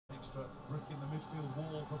extra brick in the midfield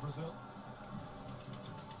wall for Brazil.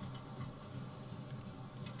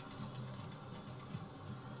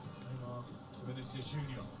 To Vinicius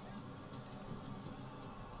Junior.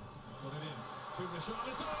 Got it in to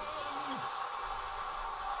Richarlison.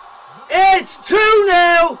 It's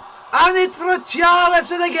 2-0 and it's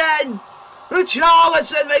Richarlison again.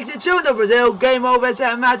 Richarlison makes it 2-0 Brazil. Game over. It's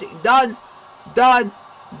a magic. Done. Done.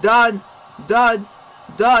 Done. Done.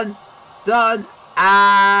 Done. Done.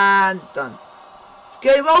 And done. It's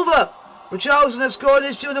game over. Richarlison has scored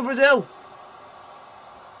his 2-0 Brazil.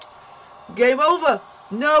 Game over.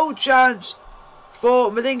 No chance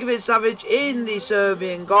for Milinkovic-Savic in the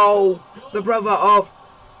Serbian goal. The brother of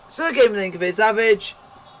Sergei Milinkovic-Savic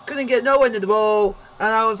couldn't get no end of the ball, and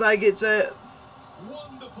I was like, it's a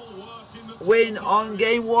win on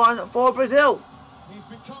game one for Brazil. He's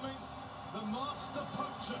becoming the master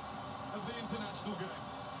puncher of the international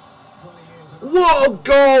game. What a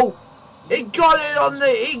goal! He got it on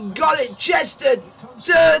he got it chested,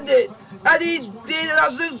 turned it, and he did an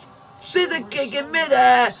absolute scissor kick in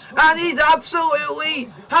mid-air, and he's absolutely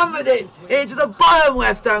hammered it into the bottom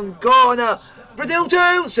left-hand corner. Brazil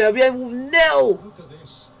 2, Serbia 0.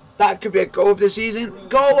 That could be a goal of the season,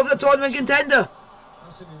 goal of the tournament contender.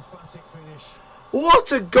 That's an emphatic finish.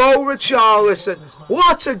 What a goal, Richarlison!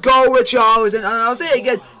 What a goal, Richarlison! And I'll say it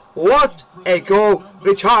again, what a goal,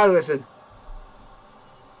 Richarlison!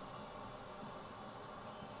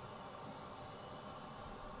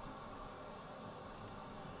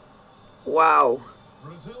 Wow.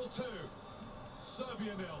 Brazil 2,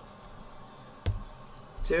 Serbia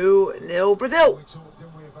 0. 2-0 Brazil. We talked,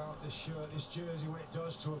 didn't we, about this shirt, this jersey, what it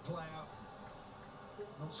does to a player.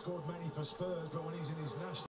 Not scored many for Spurs, but when he's in his national